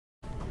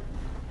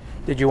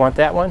Did you want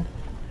that one?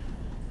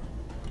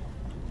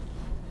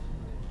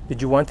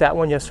 Did you want that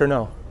one, yes or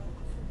no?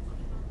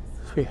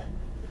 Sweet.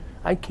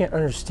 I can't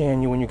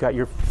understand you when you got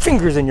your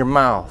fingers in your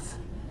mouth.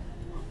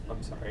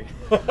 I'm sorry.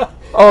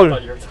 Oh, I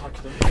thought you were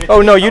talking to me.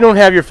 Oh no, you don't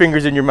have your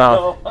fingers in your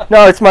mouth.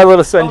 No, it's my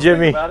little son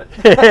Jimmy. You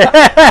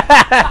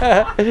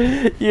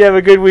have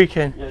a good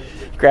weekend. Yeah,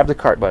 grab the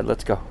cart, bud.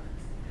 Let's go.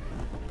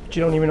 But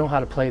you don't even know how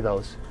to play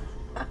those.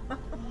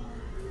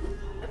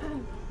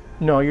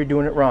 No, you're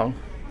doing it wrong.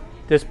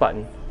 This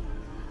button.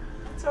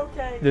 It's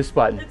okay. This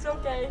button. It's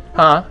okay.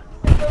 Huh?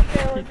 It's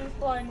okay. We're just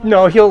playing with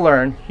No, he'll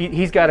learn.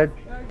 He's got to.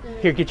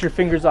 Okay. Here, get your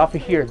fingers off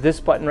of here. This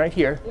button right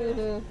here.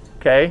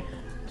 Okay.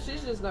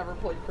 She's just never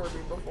played Kirby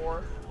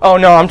before. Oh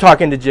no, I'm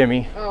talking to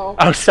Jimmy. Oh.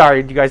 I'm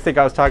sorry. Do you guys think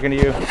I was talking to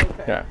you? Okay.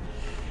 Yeah.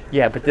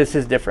 Yeah, but this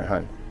is different,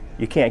 hon.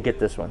 You can't get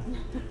this one.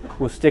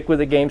 We'll stick with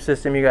the game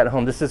system you got at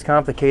home. This is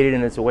complicated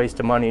and it's a waste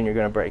of money and you're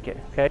going to break it,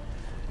 okay?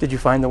 Did you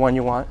find the one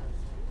you want?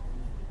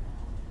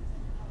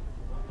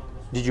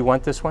 Did you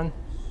want this one?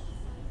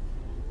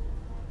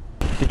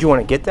 Did you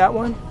want to get that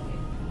one?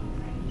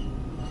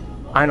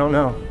 I don't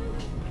know.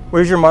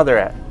 Where's your mother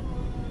at?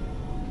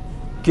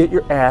 Get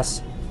your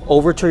ass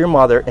over to your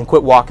mother and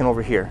quit walking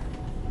over here.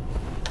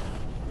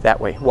 That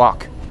way.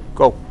 Walk.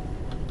 Go.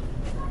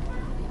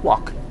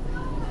 Walk.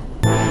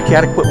 You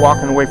gotta quit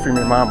walking away from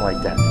your mom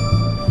like that.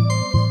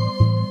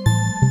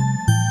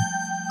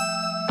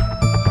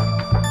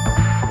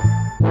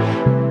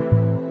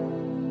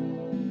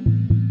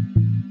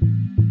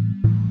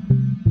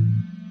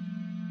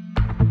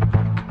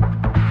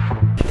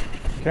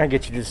 Can I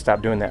get you to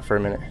stop doing that for a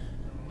minute?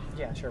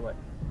 Yeah, sure. What?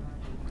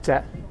 What's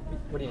that?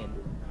 What do you need?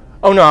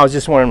 Oh no, I was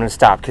just wanting him to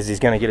stop because he's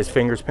gonna get his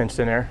fingers pinched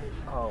in there.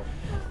 Oh.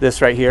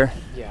 This right here.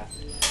 Yeah.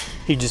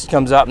 He just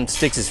comes up and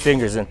sticks his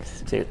fingers in.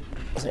 See?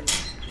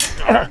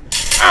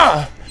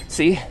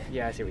 See?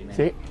 Yeah, I see what you mean.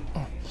 See?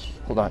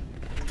 Hold on.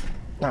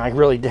 No, I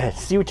really did.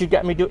 See what you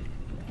got me do?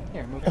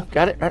 Here, move.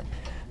 Got it? All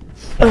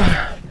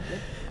right.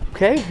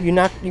 Okay, you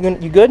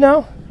good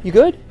now? You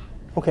good?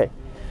 Okay.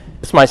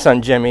 It's my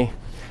son Jimmy.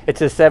 It's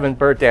his 7th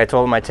birthday. I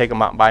told him I'd take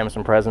him out and buy him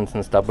some presents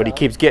and stuff, but he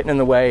keeps getting in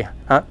the way.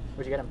 Huh?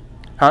 Where'd you get him?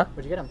 Huh?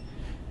 Where'd you get him?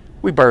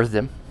 We birthed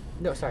him.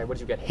 No, sorry. What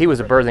did you get him? He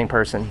was a birthing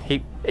person.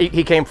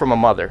 He came from a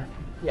mother.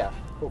 Yeah.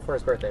 Well, for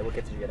his birthday, what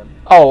gift did you get him?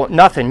 Oh,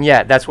 nothing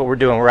yet. That's what we're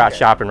doing. We're out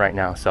shopping right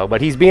now. So,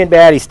 but he's being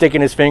bad. He's sticking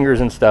his fingers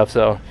and stuff.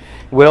 So,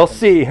 we'll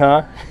see,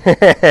 huh? All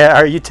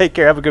right, you take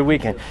care. Have a good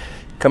weekend.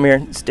 Come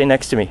here. Stay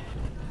next to me.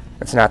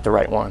 That's not the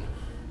right one.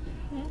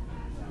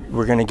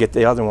 We're gonna get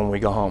the other one when we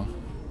go home.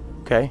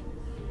 Okay?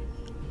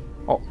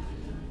 Oh,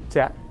 what's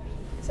that?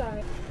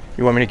 Sorry.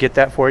 You want me to get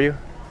that for you?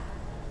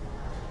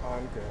 Oh,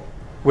 I'm good.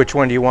 Which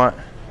one do you want?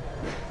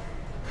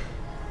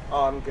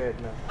 Oh, I'm good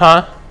now.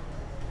 Huh?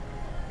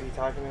 Are you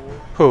talking to me?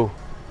 Who?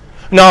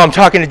 No, I'm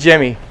talking to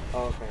Jimmy.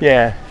 Oh, okay.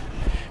 Yeah,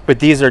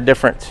 but these are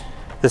different.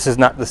 This is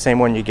not the same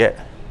one you get.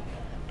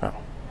 No.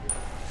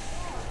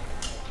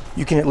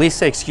 You can at least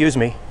say, excuse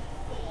me.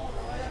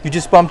 You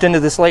just bumped into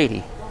this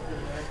lady.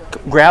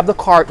 Grab the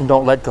cart and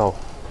don't let go.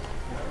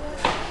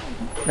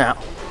 Now,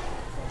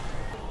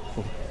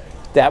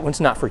 that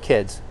one's not for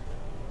kids.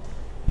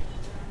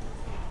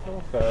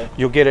 Okay.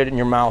 You'll get it in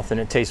your mouth and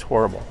it tastes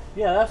horrible.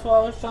 Yeah, that's what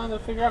I was trying to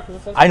figure out.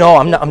 I know,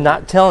 I'm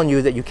not telling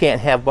you that you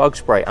can't have bug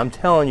spray. I'm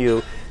telling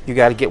you, you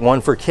got to get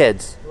one for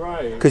kids.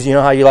 Right. Because you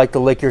know how you like to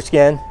lick your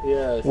skin?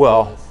 Yeah.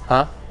 Well,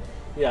 huh?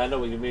 Yeah, I know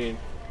what you mean.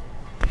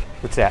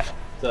 What's that?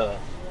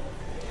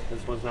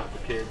 This one's not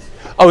for kids.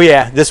 Oh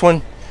yeah, this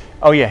one.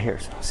 Oh yeah, here.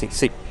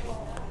 See.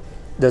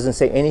 Doesn't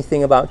say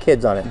anything about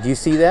kids on it. Do you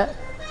see that?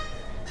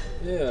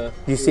 Yeah.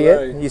 Do you see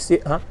it? You see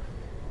it? Huh?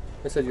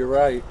 I said you're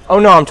right. Oh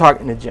no, I'm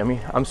talking to Jimmy.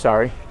 I'm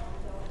sorry.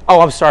 Oh,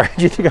 I'm sorry.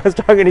 You think I was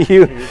talking to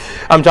you?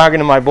 I'm talking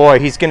to my boy.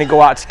 He's going to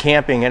go out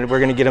camping and we're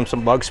going to get him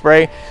some bug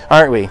spray,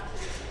 aren't we?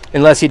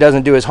 Unless he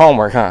doesn't do his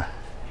homework, huh?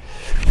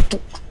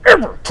 Don't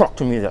ever talk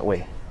to me that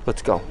way.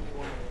 Let's go.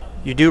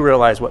 You do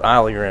realize what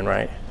aisle you're in,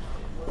 right?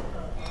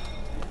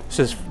 This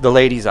is the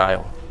ladies'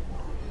 aisle.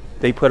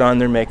 They put on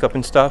their makeup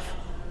and stuff.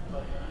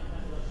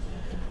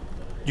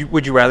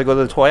 Would you rather go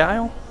to the toy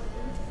aisle?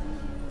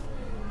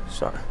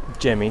 Sorry,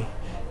 Jimmy.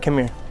 Come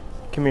here.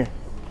 Come here.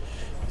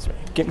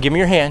 Give me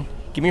your hand.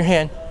 Give me your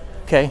hand.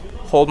 Okay.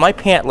 Hold my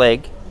pant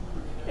leg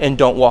and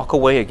don't walk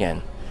away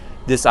again.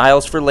 This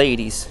aisle's for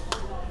ladies.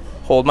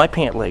 Hold my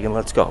pant leg and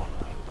let's go.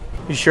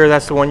 You sure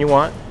that's the one you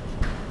want?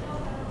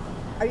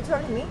 Are you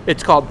talking to me?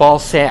 It's called ball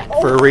sack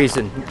for a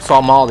reason.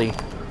 Saw Molly.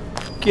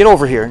 Get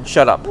over here and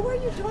shut up. Who are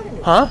you talking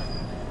to? Huh?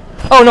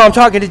 Oh no, I'm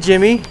talking to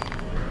Jimmy.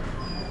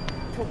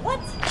 To what?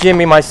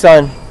 Jimmy, my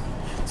son.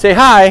 Say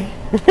hi.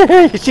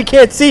 She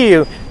can't see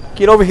you.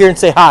 Get over here and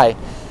say hi.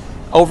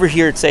 Over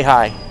here and say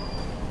hi.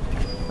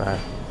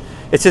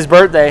 It's his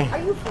birthday. Are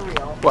you for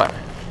real? What?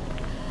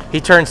 He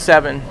turned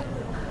 7.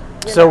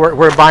 So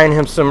we're buying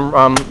him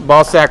some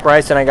ball sack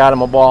rice and I got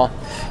him a ball.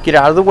 Get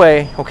out of the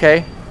way,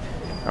 okay?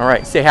 All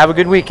right, say have a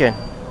good weekend.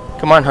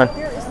 Come on, hon.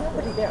 There is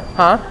nobody there.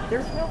 Huh?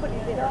 There's nobody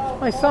there.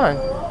 My son.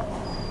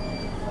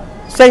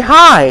 Say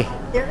hi.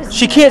 There is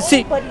She can't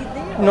see. nobody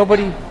there.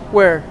 Nobody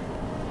where?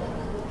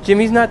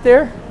 Jimmy's not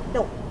there?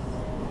 No.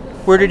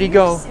 Where did he Are you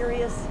go?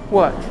 serious?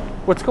 What?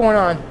 What's going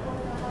on?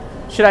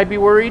 Should I be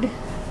worried?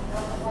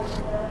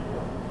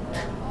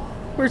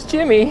 Where's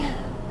Jimmy?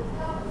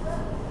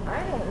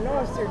 I don't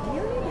know, sir. Do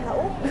you need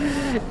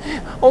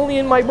help? Only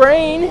in my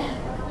brain.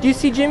 Do you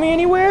see Jimmy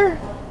anywhere?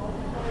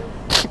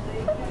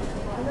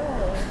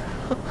 No.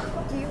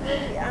 Do you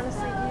really,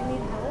 honestly, do you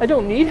need help? I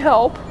don't need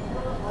help.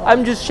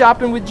 I'm just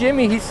shopping with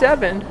Jimmy. He's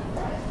 7.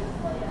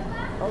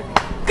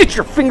 Get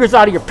your fingers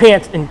out of your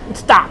pants and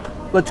stop.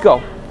 Let's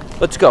go.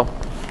 Let's go.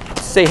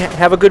 Say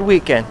have a good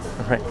weekend.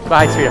 All right.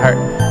 Bye, sweetheart.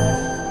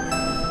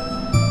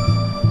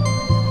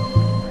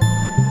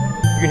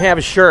 You can have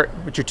a shirt,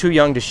 but you're too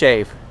young to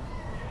shave.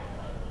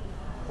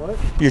 What?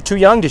 You're too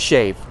young to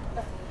shave.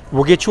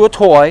 We'll get you a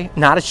toy,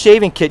 not a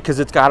shaving kit, because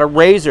it's got a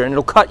razor and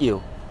it'll cut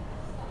you.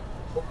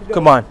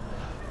 Come on.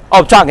 Oh,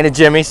 I'm talking to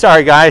Jimmy.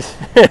 Sorry, guys.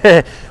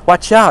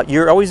 Watch out.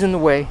 You're always in the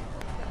way.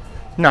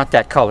 Not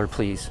that color,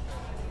 please.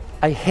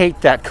 I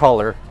hate that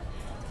color.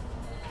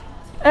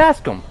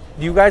 Ask him.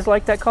 Do you guys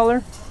like that color?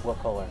 What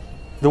color?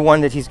 The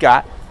one that he's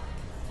got?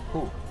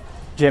 Who?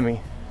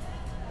 Jimmy.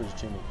 Who's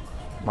Jimmy?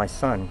 My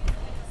son.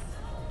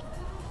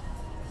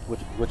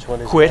 Which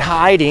one is Quit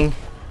hiding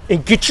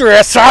and get your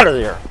ass out of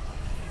there.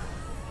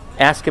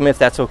 Ask him if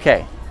that's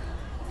okay.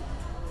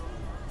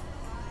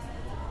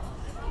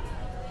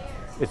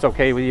 It's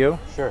okay with you?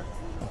 Sure.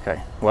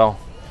 Okay. Well,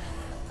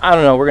 I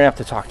don't know. We're going to have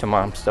to talk to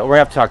Mom still. We're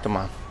going to have to talk to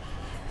Mom.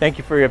 Thank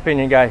you for your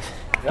opinion, guys.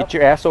 Yep. Get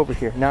your ass over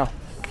here now.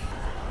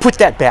 Put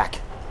that back.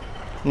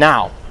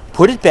 Now.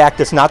 Put it back.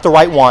 That's not the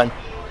right one.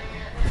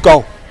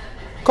 Go.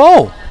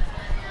 Go.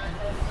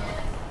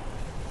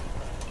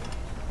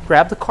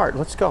 Grab the cart.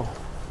 Let's go.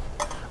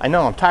 I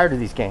know. I'm tired of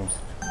these games.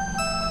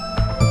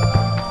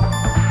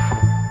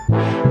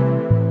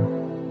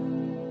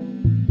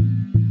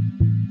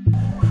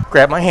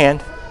 Grab my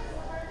hand.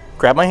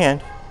 Grab my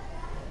hand.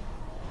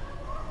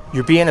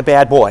 You're being a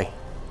bad boy.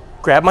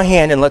 Grab my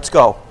hand and let's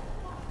go.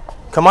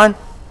 Come on.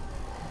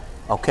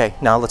 Okay,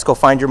 now let's go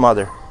find your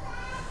mother.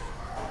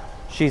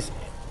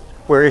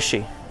 Where is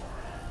she?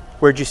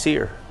 Where'd you see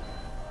her?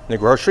 In the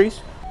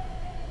groceries?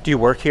 Do you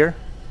work here?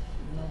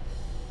 No.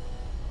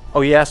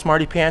 Oh yeah,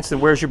 smarty pants,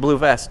 then where's your blue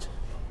vest?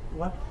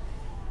 What?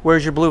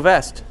 Where's your blue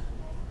vest?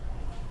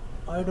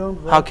 I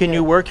don't work How can here.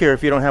 you work here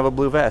if you don't have a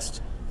blue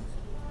vest?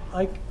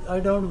 I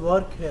don't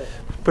work here.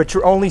 But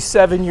you're only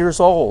 7 years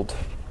old.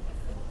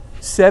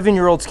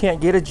 7-year-olds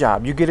can't get a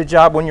job. You get a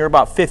job when you're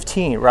about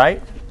 15,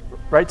 right?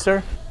 Right,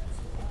 sir?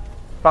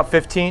 About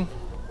 15?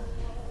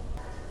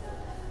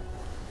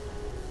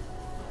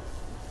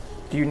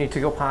 Do you need to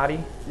go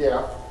potty?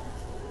 Yeah.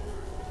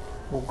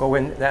 We'll go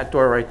in that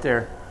door right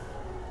there.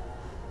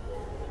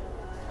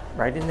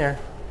 Right in there.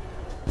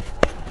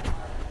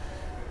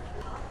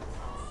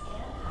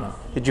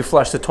 Did you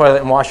flush the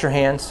toilet and wash your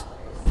hands?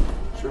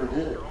 Sure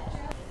did.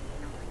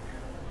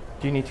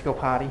 Do you need to go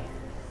potty?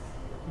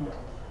 No.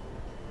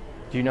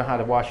 Do you know how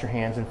to wash your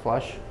hands and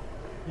flush?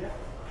 Yeah.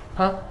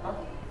 Huh?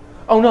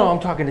 Oh no,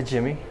 I'm talking to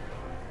Jimmy.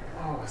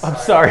 Oh, I'm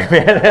sorry,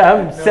 man.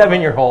 I'm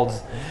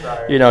 7-year-olds.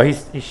 You know,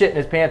 he's shitting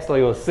his pants till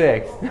he was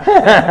 6.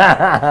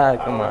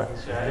 Come on.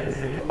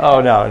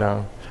 Oh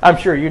no. I'm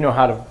sure you know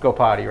how to go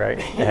potty,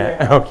 right?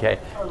 Yeah. Okay.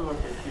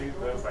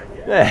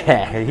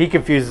 He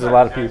confuses a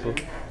lot of people.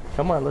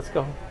 Come on, let's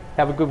go.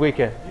 Have a good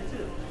weekend.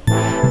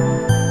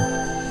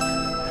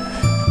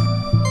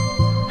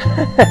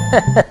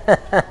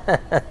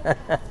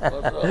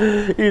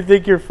 You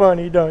think you're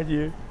funny, don't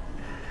you?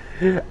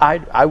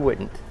 I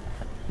wouldn't.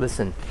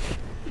 Listen,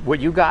 what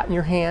you got in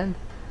your hand,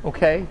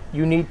 okay?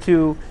 You need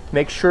to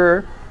make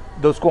sure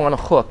those go on a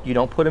hook. You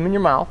don't put them in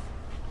your mouth.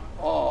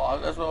 Oh,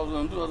 that's what I was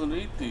going to do. I was going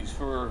to eat these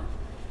for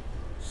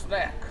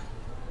snack.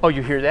 Oh,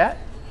 you hear that?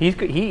 He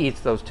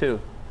eats those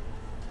too.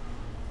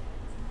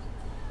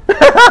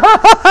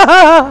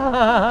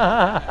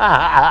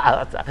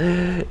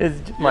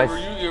 It's my,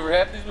 You ever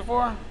had these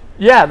before?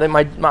 yeah,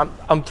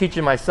 I'm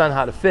teaching my son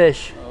how to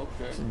fish.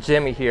 Okay. It's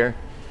Jimmy here.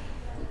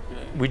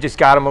 We just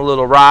got him a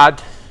little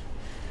rod.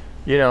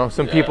 You know,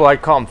 some Yeah. people, I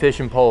call them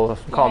fishing poles,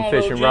 call them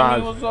fishing Jimmy.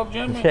 rods. What's up,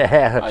 Jimmy?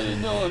 Yeah. How you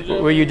doing,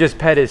 Jimmy? Well, you just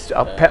pet his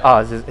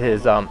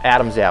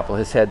Adam's apple.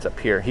 His head's up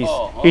here. He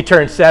okay.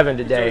 turned 7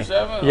 today. Turned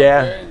 7?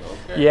 Yeah,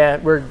 Okay. yeah.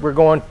 We're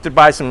going to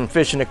buy some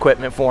fishing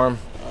equipment for him.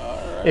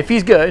 All right. If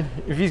he's good,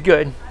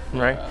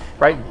 right?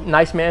 Right.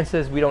 Nice man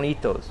says we don't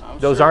eat those.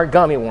 Those sure. aren't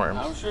gummy worms.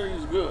 I'm sure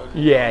he's good.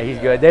 Yeah, he's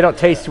good. They don't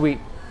taste sweet.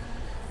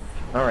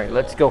 All right,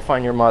 let's go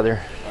find your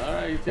mother. All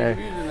right, you take it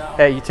easy now.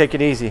 Hey, you take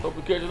it easy. Hope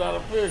you catch a lot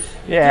of fish.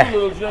 Yeah. You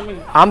little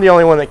Jimmy. I'm the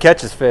only one that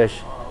catches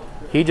fish.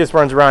 He just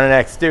runs around and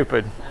acts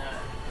stupid.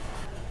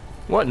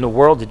 What in the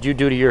world did you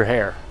do to your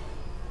hair?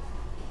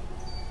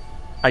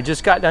 I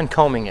just got done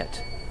combing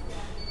it.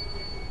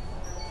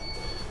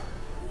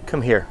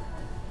 Come here.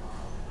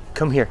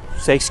 Come here.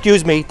 Say,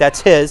 excuse me,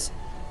 that's his.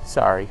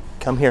 Sorry.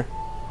 Come here.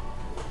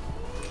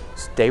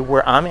 Stay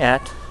where I'm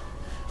at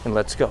and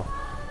let's go.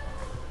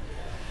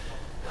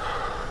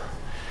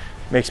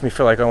 Makes me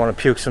feel like I want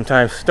to puke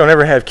sometimes. Don't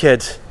ever have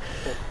kids.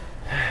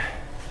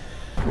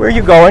 Where are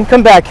you going?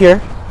 Come back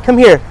here. Come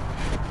here.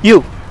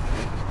 You.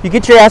 You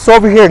get your ass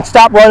over here and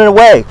stop running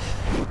away.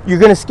 You're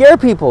gonna scare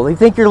people. They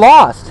think you're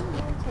lost.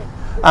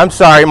 I'm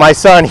sorry, my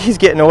son, he's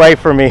getting away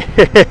from me.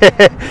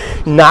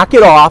 Knock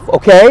it off,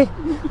 okay?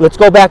 Let's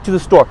go back to the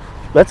store.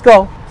 Let's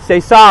go. Say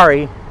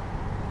sorry.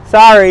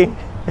 Sorry.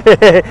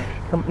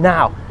 Come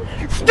now.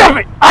 Stop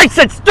it! I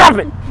said stop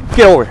it!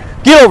 Get over.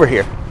 Get over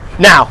here.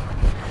 Now.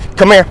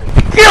 Come here.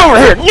 Get over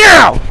here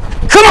now!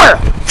 Come here!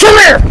 Come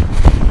here!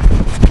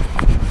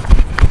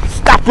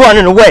 Stop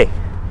running away.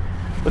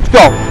 Let's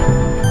go.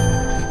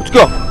 Let's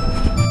go.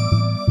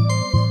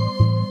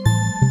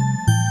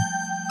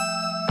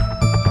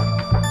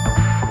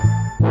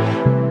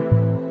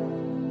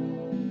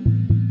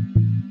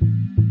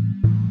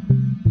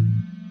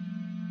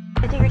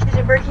 I think you're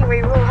choosing Burger King where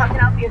you rule. How can I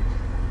help you?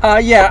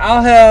 Yeah,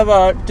 I'll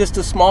have just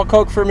a small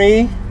Coke for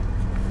me.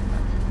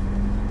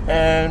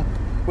 And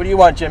what do you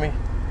want, Jimmy?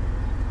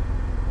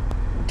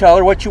 Tell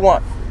her what you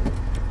want.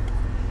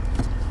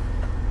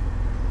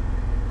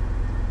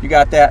 You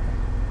got that?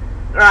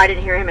 Oh, I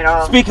didn't hear him at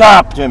all. Speak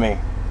up, Jimmy.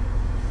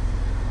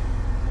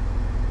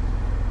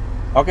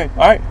 Okay,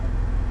 all right.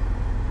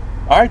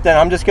 All right, then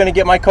I'm just gonna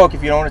get my Coke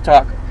if you don't want to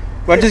talk.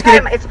 Well,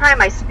 It's probably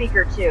my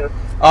speaker too.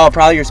 Oh,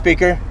 probably your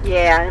speaker?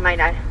 Yeah, it might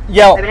not.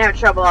 Yell. I've been having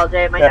trouble all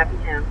day. It might not be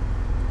him.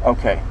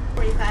 Okay.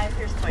 45.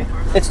 Here's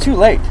 24. It's too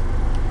late.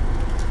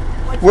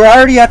 We're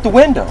already at the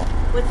window.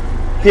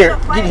 Here,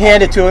 you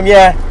hand it to him.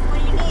 Yeah. What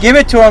do you need? Give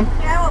it to him.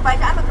 Yeah, I will, but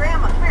I'm a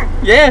grandma. Come here.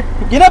 Yeah.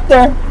 Get up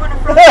there. You want a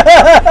frozen Coke?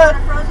 You want a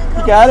frozen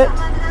Coke? You got it?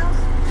 Something in the house?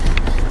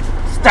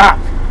 Stop.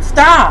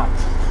 Stop.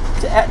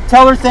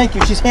 Tell her thank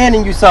you. She's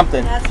handing you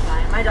something. That's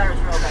fine. My daughter's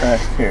real bad. All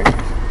right, here.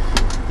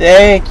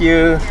 Thank you.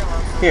 You're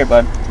welcome. Here,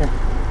 bud. Here.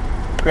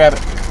 Grab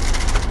it.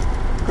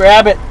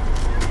 Grab it.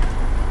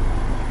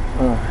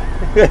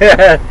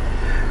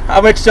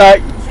 How much?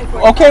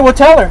 Okay, well,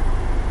 tell her.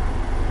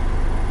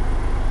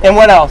 And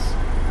what else?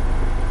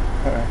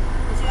 All right.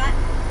 What you got?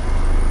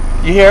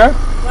 You hear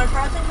her? You want a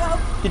frozen Coke?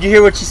 Did you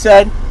hear what she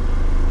said?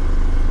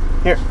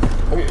 Here.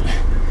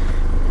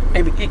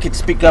 Maybe you could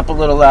speak up a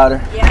little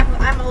louder. Yeah,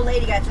 I'm an old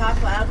lady. Got to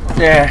talk loud.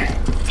 There.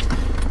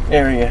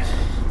 There he is.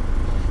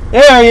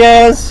 There he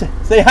is.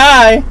 Say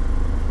hi.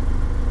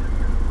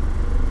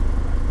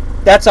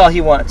 That's all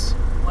he wants.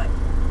 What?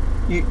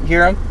 You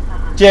hear him?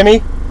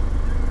 Jimmy?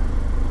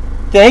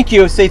 Thank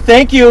you. Say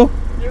thank you.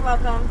 You're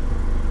welcome.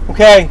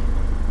 Okay.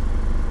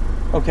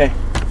 Okay.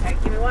 Okay,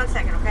 give me 1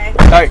 second, okay?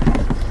 All right.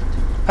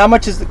 How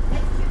much is the... It's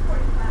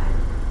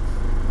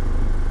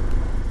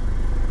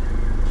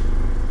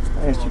 $2.45.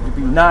 I asked you to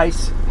be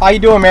nice. How you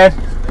doing, man?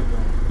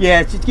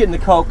 Yeah, she's getting the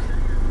Coke.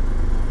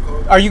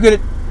 Are you good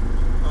at...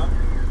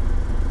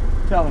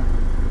 Tell him.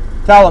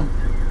 Tell him.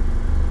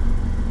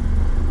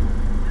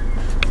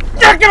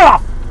 Get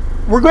off!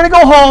 We're going to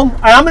go home,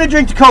 and I'm going to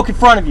drink the Coke in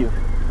front of you.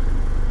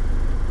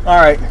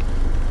 All right. Here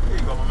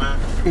you go, my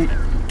man.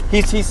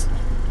 He's...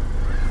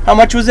 How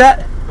much was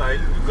that? Nah, you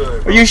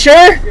good, bro. Are you sure?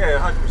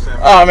 Yeah,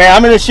 100%. Oh, man,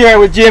 I'm going to share it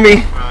with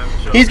Jimmy.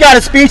 Sure. He's got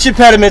a speech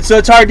impediment, so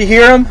it's hard to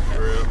hear him.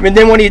 And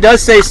then when he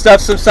does say stuff,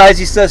 sometimes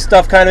he says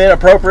stuff kind of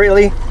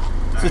inappropriately.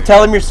 So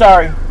tell him you're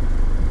sorry. All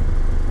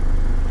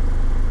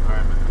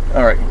right, man.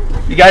 All right.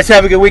 You guys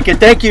have a good weekend.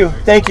 Thank you.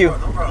 Thank you.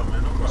 No problem,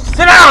 man. No problem.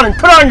 Sit down and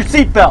put on your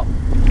seatbelt.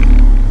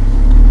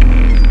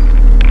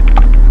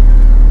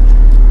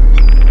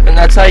 And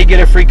that's how you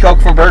get a free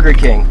Coke from Burger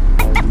King.